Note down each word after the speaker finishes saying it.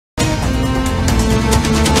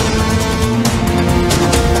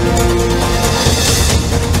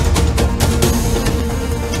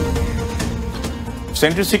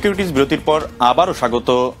Central securities বিরতির পর আবারও স্বাগত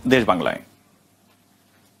দেশ বাংলায়।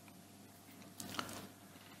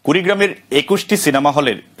 কুড়িগ্রামের 21টি সিনেমা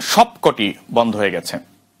হলের সবকটি বন্ধ হয়ে গেছে।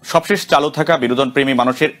 সবশেষ চালু থাকা বিনোদনপ্রেমী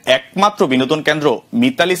মানুষের একমাত্র বিনোদন কেন্দ্র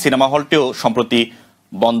মিতালি সিনেমা হলটিও সম্প্রতি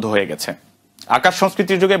বন্ধ হয়ে গেছে। আকাশ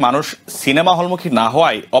সংস্কৃতির যুগে মানুষ সিনেমা হলমুখী না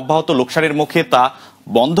হওয়ায় অব্যাহত লোকসানের মুখে তা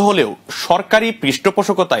বন্ধ হলেও সরকারি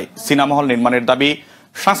পৃষ্ঠপোষকতায় সিনেমা হল নির্মাণের দাবি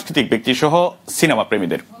সাংস্কৃতিক ব্যক্তিসহ সিনেমা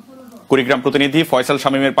প্রেমীদের। কুড়িগ্রাম প্রতিনিধি ফয়সাল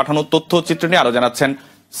শামীমের পাঠানো তথ্যচিত্র নিয়ে আরো জানাচ্ছেন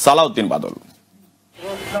সালাউদ্দিন বাদল।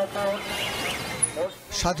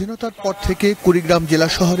 স্বাধীনতার পর থেকে কুড়িগ্রাম জেলা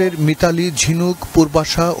শহরের মিতালি, ঝিনুক,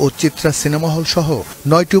 পূর্বাশা ও চিত্রা সিনেমা হল সহ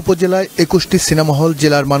 9টি উপজেলায় 21টি সিনেমা হল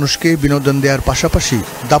জেলার মানুষকে বিনোদন দেওয়ার পাশাপাশি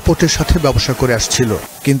দাপটের সাথে ব্যবসা করে আসছিল।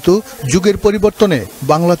 কিন্তু যুগের পরিবর্তনে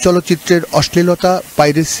বাংলা চলচ্চিত্রের অশ্লীলতা,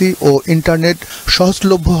 পাইরেসি ও ইন্টারনেট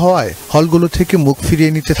সহজলভ্য হওয়ায় হলগুলো থেকে মুখ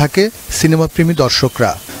ফিরিয়ে নিতে থাকে সিনেমাপ্রেমী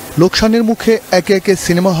দর্শকরা। লোকসানের মুখে একে একে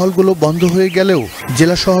সিনেমা হলগুলো বন্ধ হয়ে গেলেও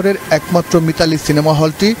জেলা শহরের একমাত্র মিতালি সিনেমা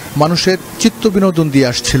হলটি মানুষের চিত্ত বিনোদন দিয়ে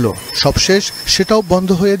আসছিল। সবশেষ সেটাও বন্ধ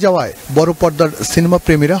হয়ে যাওয়ায় বড় পর্দার সিনেমা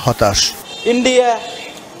প্রেমীরা হতাশ। ইন্ডিয়া,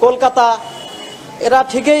 কলকাতা এরা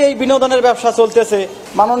ঠিকই এই বিনোদনের ব্যবসা চলতেছে।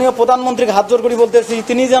 মাননীয় প্রধানমন্ত্রীকে হাত জোর করে বলতেছি,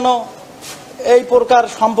 তিনি যেন এই প্রকার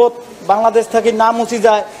সম্পদ বাংলাদেশ থেকে না মুছে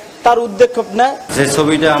যায় তার উদ্যোগ নেয়। যে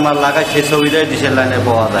ছবিটা আমার লাগায় সেই ছবিটাই ডিসেল লাইনে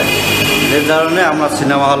পাওয়া যায়, এর কারণে আমরা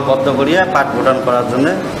সিনেমা হল বন্ধ করিয়ে পাট ভোটান করার জন্য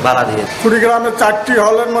ভাড়া দিয়েছি। কুড়িগ্রামের 4টি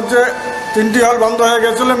হলের মধ্যে 3টি হল বন্ধ হয়ে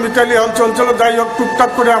গেছিল, মিতালি হল চলছিল। যাই হোক,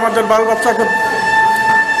 টুকটাক করে আমাদের বাল বাচ্চাকে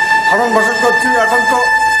ভরণ পোষণ করছি। এখন তো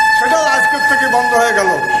সেটাও আজকের থেকে বন্ধ হয়ে গেল,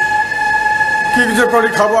 কি যে করি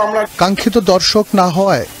খাবো আমরা। কাঙ্ক্ষিত দর্শক না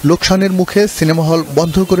হওয়ায় লোকসানের মুখে সিনেমা হল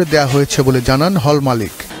বন্ধ করে দেয়া হয়েছে বলে জানান হল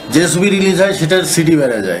মালিক। যে ছবি রিলিজ হয় সেটার সিডি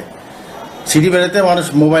বেড়ে যায়, সিডি বেড়াতে মানুষ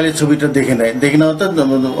মোবাইলের ছবিটা দেখে নেয়, দেখে নেওয়া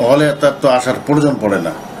হলে তার তো আসার প্রয়োজন পড়ে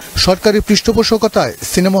না। সরকারি পৃষ্ঠপোষকতায়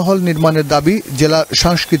সিনেমা হল নির্মাণের দাবি জেলা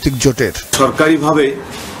সাংস্কৃতিক জোটের। সরকারিভাবে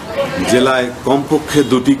জেলায় কমপক্ষে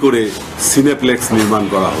 2টি করে সিনেপ্লেক্স নির্মাণ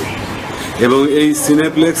করা হোক, এবং এই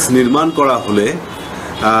সিনেপ্লেক্স নির্মাণ করা হলে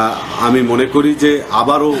আমি মনে করি যে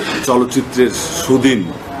আবারও চলচ্চিত্রের সুদিন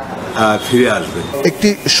ফিরে আসবে। একটি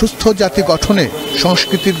সুস্থ জাতি গঠনে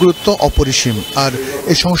সংস্কৃতির গুরুত্ব অপরিসীম, আর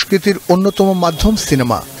এই সংস্কৃতির অন্যতম মাধ্যম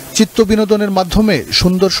সিনেমা। চিত্ত বিনোদনের মাধ্যমে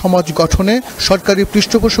সুন্দর সমাজ গঠনে সরকারি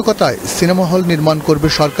পৃষ্ঠপোষকতায় সিনেমা হল নির্মাণ করবে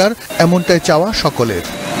সরকার, এমনটাই চাওয়া সকলের।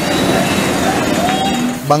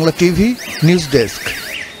 Bangla TV news desk.